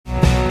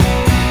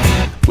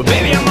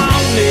Baby, I'm on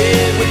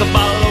it with a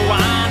bottle of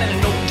wine and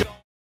an old John.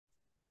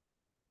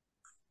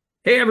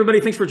 Hey,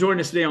 everybody. Thanks for joining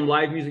us today on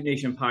Live Music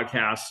Nation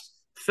podcast,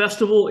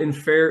 Festival and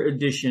Fair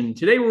Edition.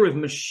 Today, we're with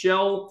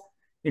Michelle,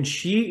 and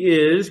she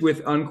is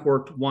with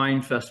Uncorked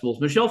Wine Festivals.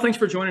 Michelle, thanks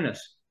for joining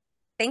us.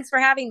 Thanks for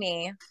having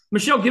me.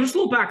 Michelle, give us a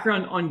little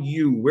background on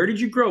you. Where did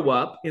you grow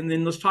up? And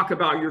then let's talk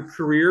about your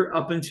career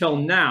up until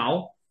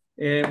now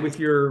with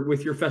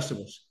your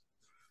festivals.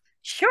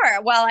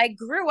 Sure. Well, I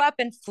grew up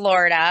in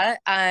Florida,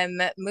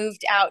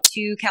 moved out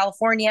to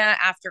California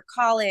after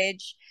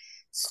college,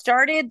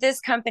 started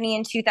this company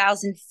in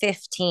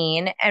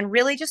 2015, and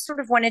really just sort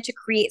of wanted to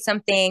create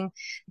something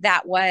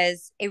that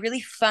was a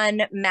really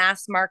fun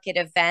mass market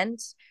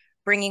event,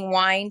 bringing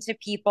wine to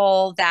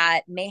people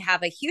that may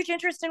have a huge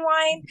interest in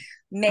wine,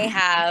 may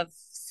have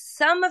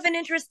some of an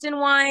interest in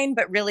wine,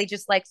 but really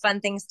just like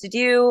fun things to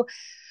do.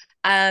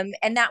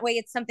 And that way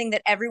it's something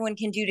that everyone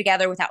can do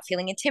together without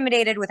feeling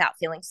intimidated, without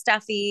feeling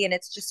stuffy. And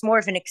it's just more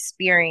of an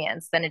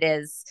experience than it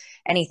is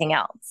anything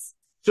else.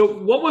 So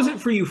what was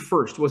it for you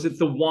first? Was it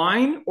the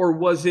wine or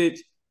was it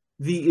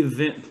the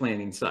event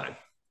planning side?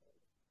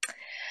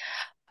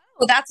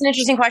 Well, that's an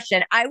interesting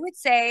question. I would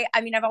say,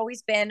 I mean, I've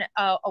always been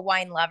a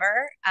wine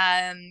lover.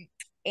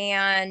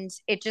 And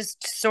it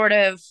just sort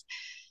of,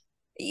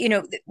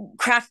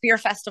 craft beer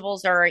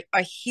festivals are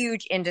a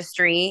huge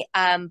industry,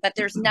 but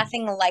there's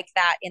nothing like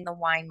that in the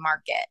wine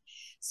market.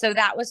 So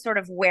that was sort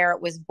of where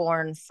it was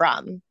born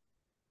from.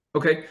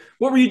 Okay.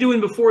 What were you doing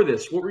before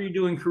this? What were you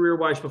doing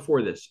career-wise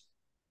before this?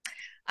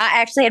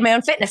 I actually had my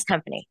own fitness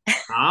company.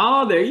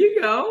 Oh, there you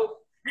go.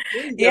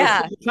 There you go.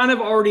 Yeah. So you kind of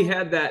already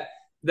had that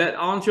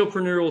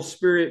entrepreneurial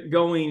spirit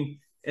going,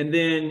 and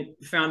then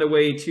found a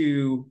way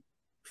to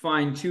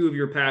find two of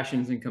your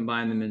passions and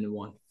combine them into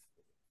one.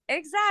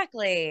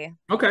 Exactly.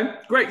 Okay,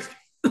 great.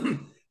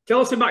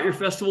 Tell us about your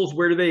festivals.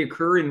 Where do they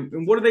occur,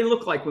 and what do they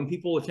look like when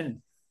people attend?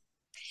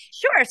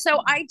 Sure. So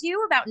I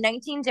do about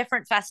 19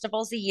 different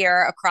festivals a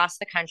year across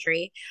the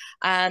country.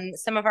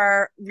 Some of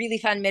our really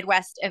fun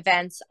Midwest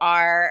events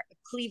are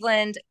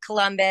Cleveland,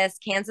 Columbus,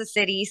 Kansas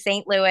City,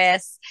 St.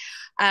 Louis.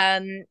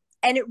 And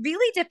it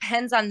really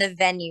depends on the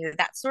venue.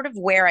 That's sort of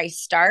where I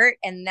start,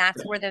 and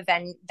that's where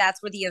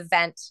the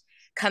event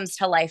comes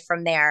to life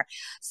from there.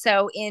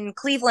 So in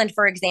Cleveland,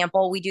 for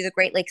example, we do the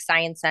Great Lakes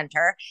Science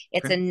Center.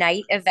 It's a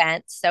night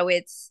event. So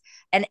it's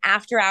an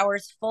after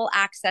hours full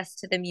access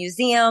to the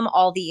museum,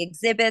 all the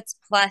exhibits,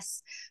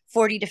 plus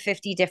 40 to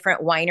 50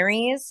 different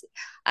wineries.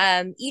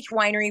 Each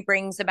winery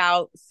brings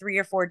about 3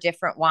 or 4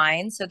 different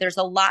wines. So there's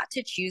a lot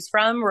to choose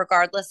from,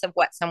 regardless of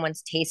what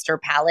someone's taste or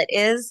palate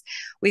is.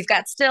 We've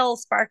got still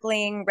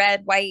sparkling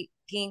red, white,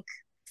 pink,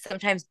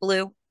 sometimes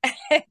blue.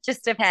 It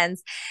just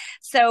depends.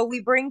 So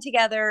we bring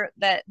together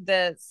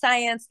the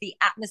science, the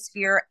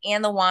atmosphere,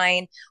 and the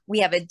wine. We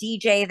have a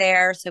DJ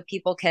there so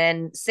people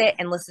can sit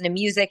and listen to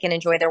music and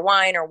enjoy their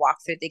wine or walk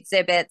through the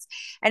exhibits.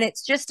 And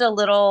it's just a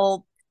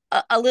little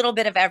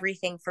bit of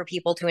everything for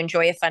people to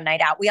enjoy a fun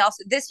night out. We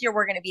also, this year,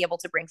 we're going to be able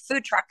to bring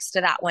food trucks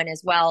to that one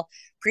as well.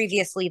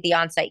 Previously, the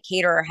on-site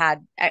caterer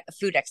had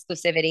food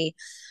exclusivity.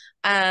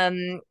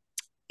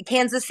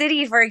 Kansas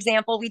City, for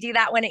example, we do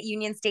that one at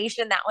Union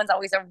Station. That one's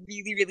always a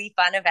really, really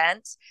fun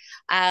event.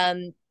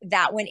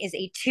 That one is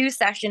a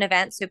 2-session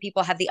event. So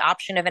people have the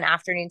option of an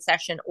afternoon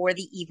session or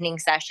the evening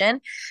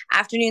session.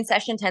 Afternoon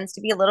session tends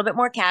to be a little bit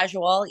more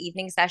casual.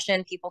 Evening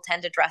session, people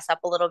tend to dress up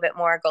a little bit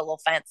more, go a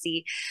little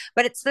fancy.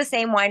 But it's the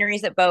same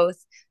wineries at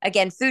both.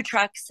 Again, food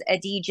trucks, a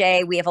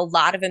DJ. We have a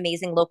lot of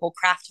amazing local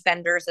craft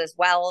vendors as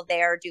well.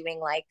 They're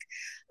doing like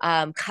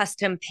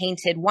custom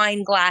painted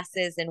wine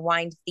glasses and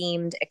wine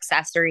themed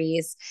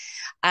accessories.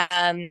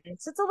 So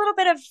it's a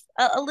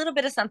little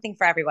bit of something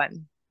for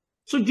everyone.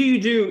 So do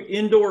you do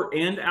indoor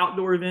and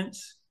outdoor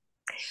events?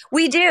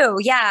 We do,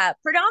 yeah.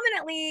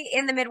 Predominantly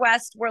in the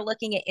Midwest, we're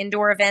looking at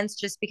indoor events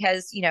just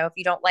because, if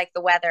you don't like the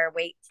weather,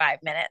 wait 5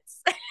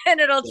 minutes and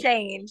it'll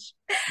change.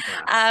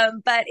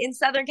 But in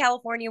Southern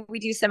California, we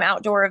do some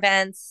outdoor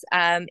events.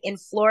 In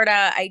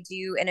Florida, I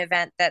do an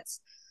event that's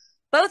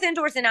both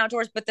indoors and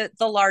outdoors, but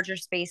the larger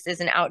space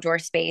is an outdoor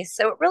space.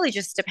 So it really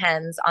just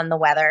depends on the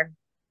weather.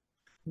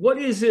 What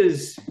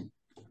is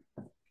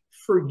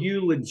for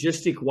you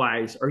logistic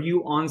wise? Are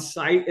you on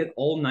site at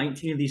all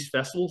 19 of these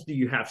festivals? Do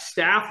you have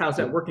staff? How's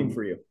that working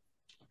for you?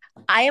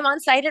 I am on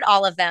site at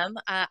all of them.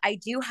 I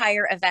do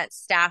hire event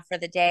staff for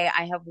the day.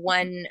 I have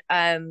one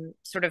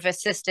sort of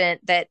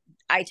assistant that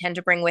I tend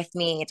to bring with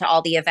me to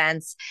all the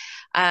events.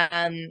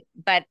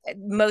 But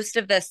most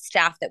of the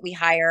staff that we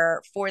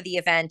hire for the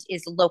event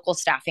is local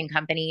staffing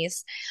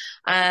companies.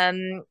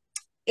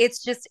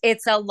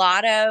 It's a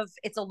lot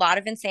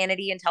of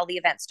insanity until the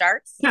event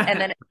starts,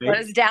 and then it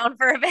slows down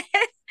for a bit.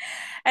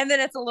 And then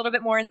it's a little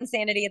bit more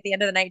insanity at the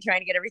end of the night trying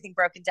to get everything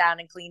broken down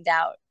and cleaned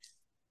out.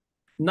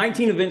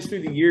 19 events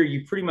through the year,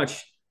 you pretty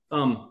much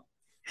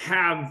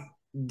have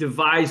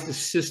devised a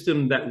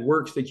system that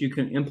works that you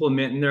can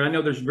implement. And I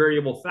know there's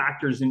variable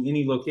factors in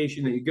any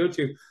location that you go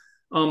to.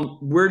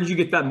 Where did you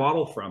get that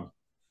model from?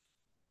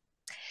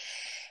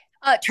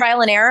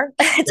 Trial and error,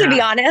 to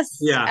be honest.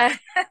 Yeah.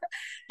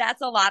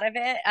 that's a lot of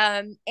it.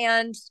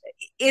 And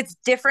it's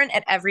different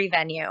at every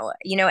venue.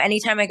 You know,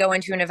 anytime I go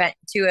into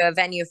a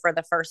venue for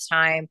the first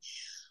time,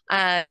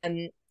 I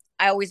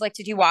always like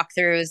to do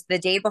walkthroughs. The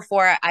day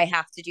before, I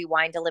have to do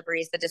wine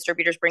deliveries. The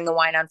distributors bring the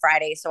wine on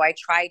Friday. So I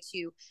try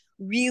to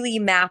really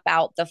map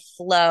out the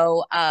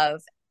flow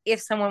of, if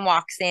someone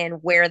walks in,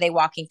 where are they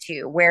walking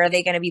to? Where are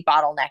they going to be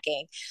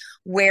bottlenecking?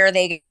 Where are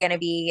they going to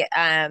be,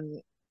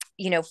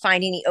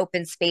 finding the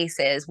open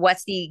spaces?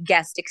 What's the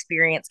guest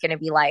experience going to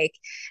be like?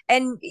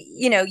 And,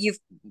 you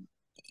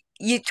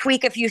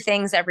tweak a few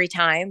things every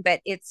time, but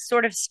it's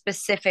sort of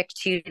specific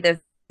to the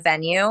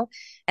venue,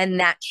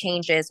 and that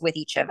changes with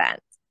each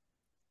event.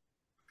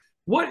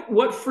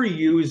 What for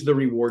you is the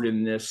reward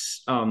in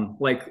this?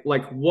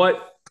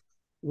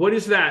 What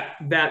is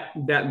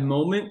that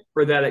moment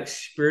or that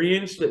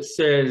experience that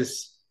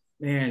says,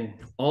 man,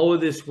 all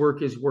of this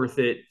work is worth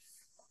it?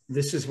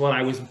 This is what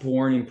I was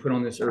born and put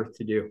on this earth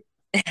to do.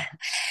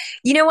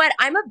 You know what?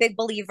 I'm a big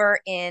believer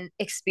in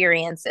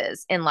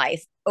experiences in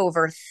life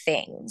over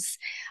things.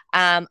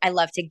 I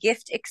love to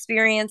gift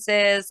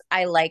experiences.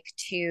 I like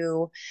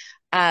to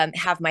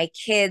have my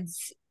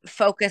kids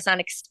focus on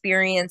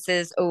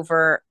experiences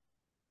over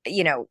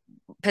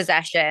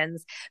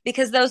possessions,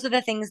 because those are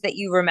the things that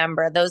you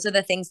remember. Those are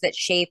the things that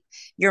shape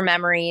your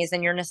memories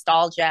and your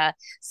nostalgia.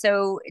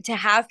 So to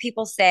have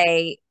people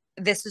say,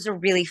 this was a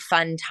really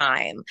fun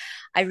time.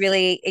 I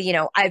really,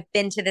 I've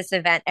been to this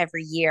event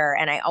every year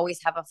and I always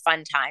have a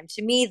fun time.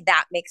 To me,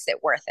 that makes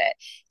it worth it.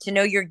 To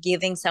know you're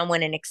giving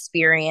someone an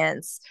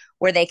experience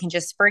where they can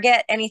just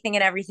forget anything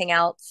and everything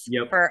else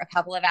for a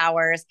couple of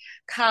hours,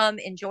 come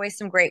enjoy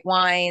some great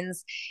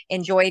wines,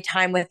 enjoy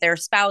time with their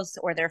spouse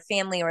or their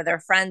family or their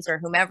friends or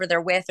whomever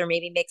they're with, or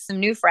maybe make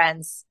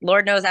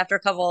Lord knows, after a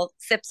couple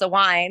sips of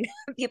wine,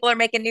 people are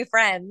making new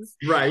friends.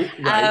 Right.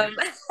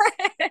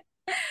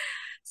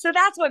 So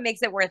that's what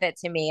makes it worth it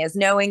to me, is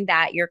knowing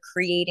that you're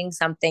creating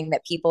something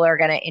that people are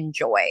going to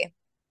enjoy.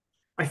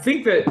 I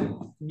think that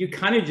you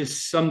kind of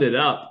just summed it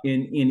up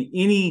in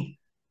any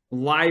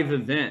live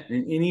event,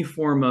 in any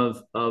form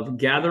of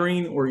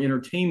gathering or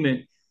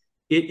entertainment.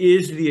 It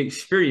is the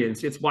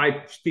experience. It's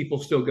why people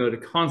still go to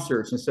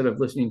concerts instead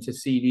of listening to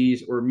CDs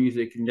or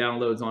music and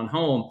downloads on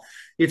home.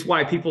 It's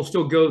why people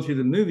still go to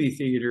the movie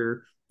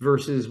theater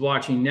versus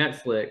watching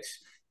Netflix.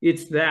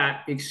 It's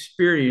that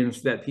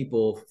experience that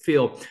people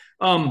feel.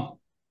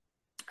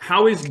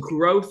 How is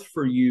growth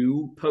for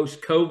you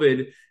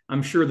post-COVID?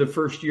 I'm sure the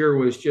first year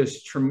was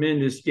just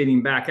tremendous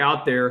getting back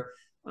out there.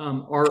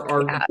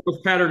 Are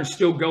growth patterns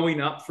still going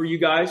up for you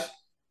guys?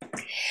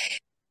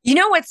 You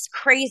know, what's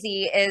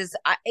crazy is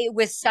it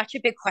was such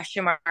a big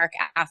question mark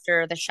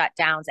after the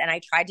shutdowns. And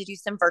I tried to do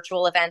some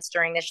virtual events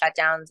during the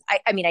shutdowns.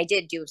 I mean, I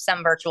did do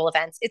some virtual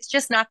events. It's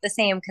just not the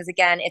same because,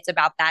 again, it's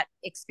about that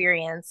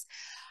experience.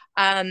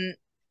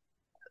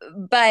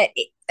 But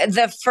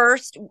the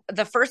first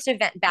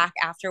event back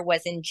after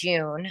was in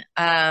June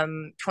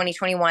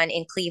 2021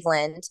 in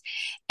Cleveland.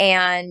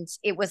 And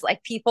it was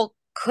like people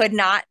could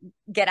not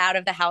get out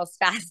of the house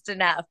fast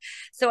enough.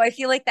 So I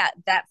feel like that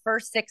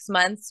first 6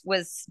 months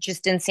was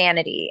just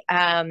insanity.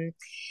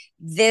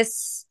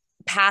 This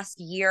past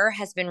year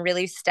has been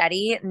really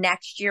steady.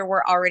 Next year,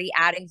 we're already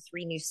adding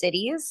 3 new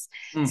cities.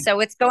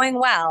 So it's going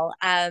well.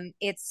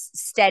 It's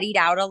steadied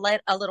out a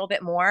little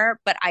bit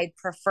more, but I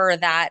prefer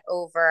that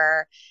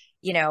over,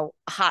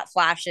 hot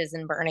flashes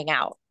and burning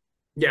out.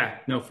 Yeah,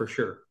 no, for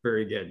sure.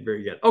 Very good.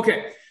 Very good.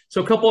 Okay.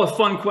 So a couple of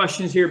fun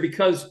questions here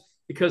because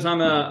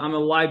I'm a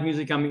live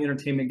music, I'm an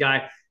entertainment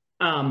guy.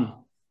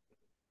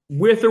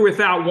 With or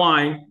without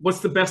wine,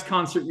 what's the best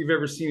concert you've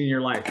ever seen in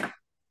your life?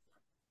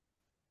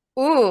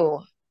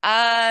 Ooh,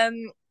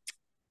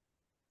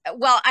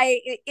 well,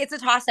 it's a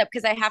toss up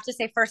because I have to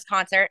say first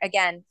concert,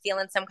 again,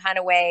 feeling some kind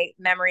of way,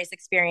 memories,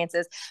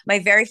 experiences. My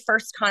very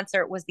first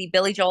concert was the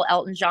Billy Joel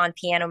Elton John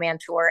Piano Man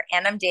tour,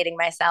 and I'm dating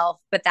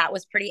myself, but that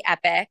was pretty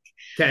epic.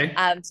 Okay.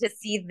 To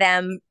see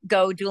them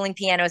go dueling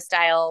piano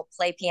style,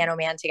 play Piano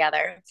Man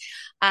together.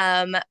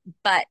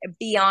 But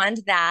beyond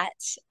that,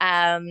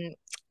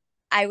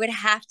 I would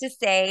have to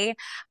say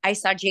I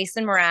saw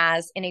Jason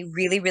Mraz in a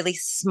really, really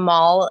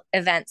small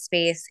event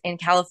space in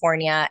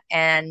California.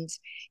 And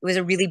it was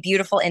a really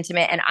beautiful,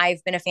 intimate. And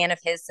I've been a fan of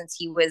his since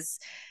he was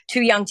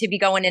too young to be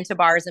going into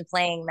bars and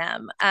playing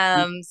them.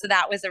 So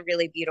that was a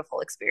really beautiful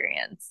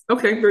experience.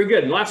 Okay, very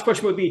good. Last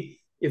question would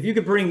be, if you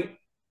could bring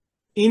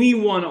any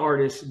one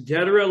artist,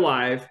 dead or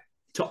alive,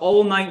 to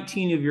all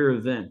 19 of your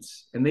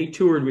events, and they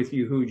toured with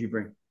you, who would you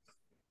bring?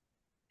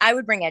 I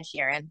would bring Ed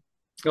Sheeran.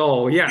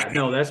 Oh, yeah.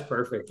 No, that's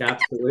perfect.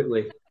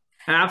 Absolutely.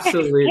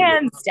 Absolutely.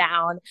 Hands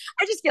down.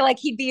 I just feel like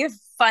he'd be a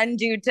fun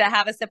dude to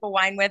have a sip of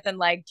wine with and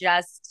like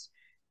just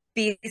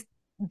be a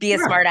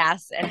smart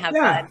ass and have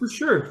fun. For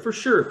sure. For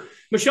sure.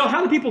 Michelle,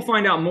 how do people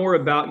find out more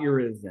about your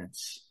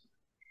events?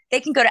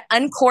 They can go to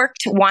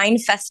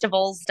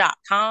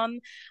uncorkedwinefestivals.com.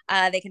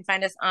 They can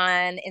find us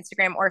on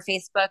Instagram or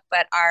Facebook,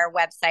 but our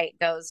website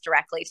goes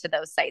directly to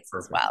those sites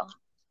as well.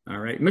 All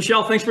right.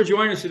 Michelle, thanks for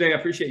joining us today. I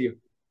appreciate you.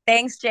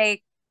 Thanks,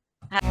 Jake.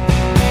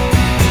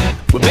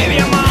 Well,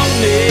 baby, I'm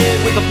on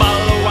it with a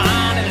bottle